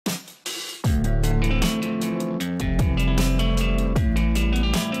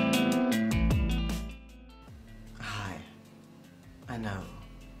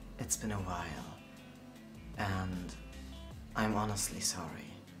been a while, and I'm honestly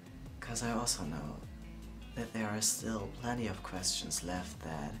sorry, because I also know that there are still plenty of questions left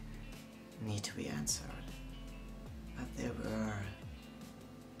that need to be answered. But there were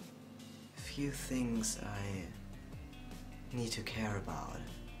a few things I need to care about,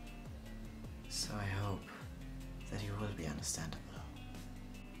 so I hope that you will be understandable.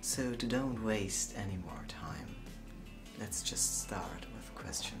 So to don't waste any more time, let's just start with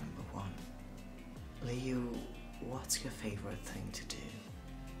question number 1. Liu, what's your favorite thing to do?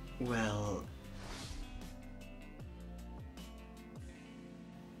 Well,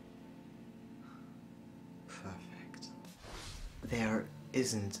 perfect. There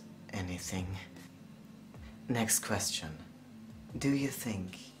isn't anything. Next question. Do you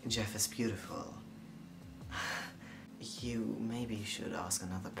think Jeff is beautiful? You maybe should ask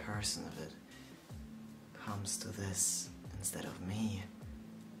another person if it comes to this instead of me.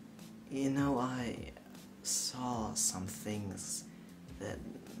 You know, I saw some things that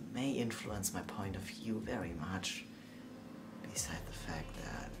may influence my point of view very much, beside the fact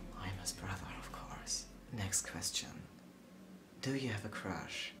that I'm his brother, of course. Next question. Do you have a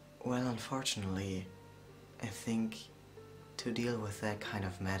crush? Well, unfortunately, I think to deal with that kind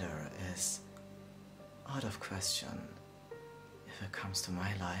of matter is out of question if it comes to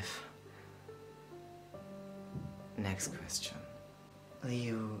my life. Next question.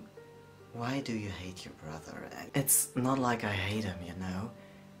 Liu, why do you hate your brother? It's not like I hate him, you know.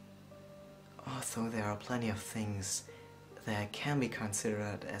 Although there are plenty of things that can be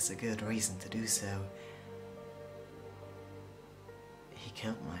considered as a good reason to do so. He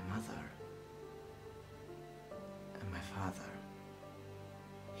killed my mother and my father.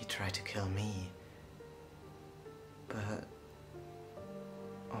 He tried to kill me. But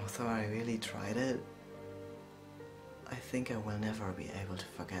although I really tried it, I think I will never be able to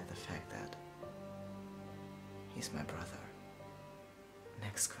forget the fact that he's my brother.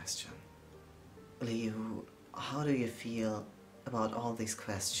 Next question. Liu, how do you feel about all these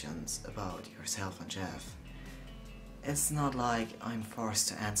questions about yourself and Jeff? It's not like I'm forced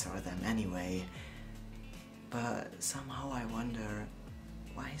to answer them anyway, but somehow I wonder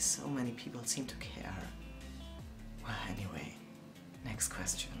why so many people seem to care. Well, anyway, next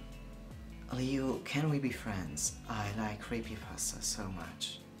question. Liu, can we be friends? I like Creepypasta so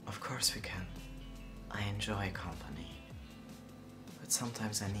much. Of course we can. I enjoy company. But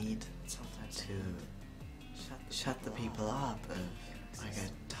sometimes I need to shut the people up if I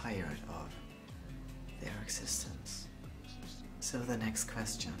get tired of their existence. So the next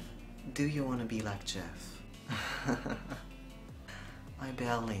question. Do you want to be like Jeff? I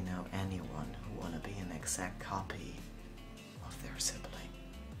barely know anyone who want to be an exact copy of their sibling.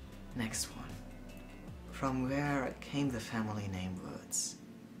 Next one. From where came the family name Woods?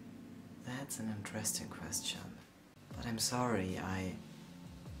 That's an interesting question. But I'm sorry, I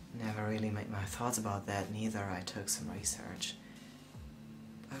never really made my thoughts about that, neither. I took some research.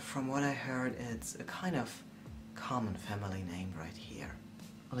 But from what I heard, it's a kind of common family name right here.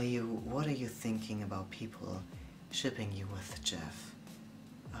 Liu, what are you thinking about people shipping you with Jeff?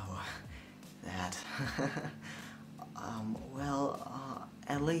 Oh, that.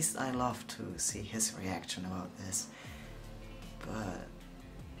 At least I love to see his reaction about this, but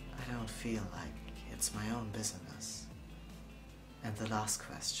I don't feel like it's my own business. And the last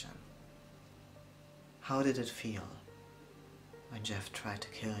question. How did it feel when Jeff tried to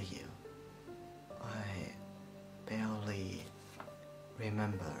kill you? I barely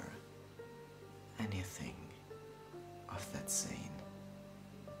remember anything of that scene.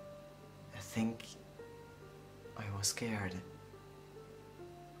 I think I was scared,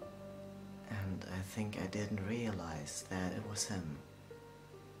 and I think I didn't realize that it was him.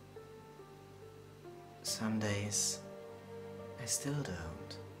 Some days I still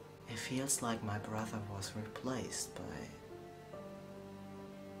don't. It feels like my brother was replaced by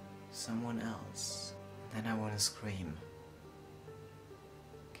someone else. Then I want to scream,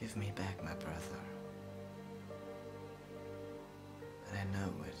 give me back my brother. But I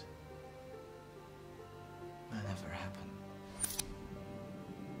know it will never happen.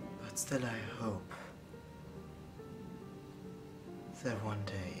 But still I hope that one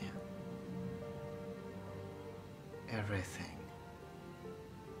day everything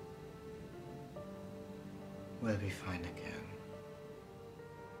will be fine again.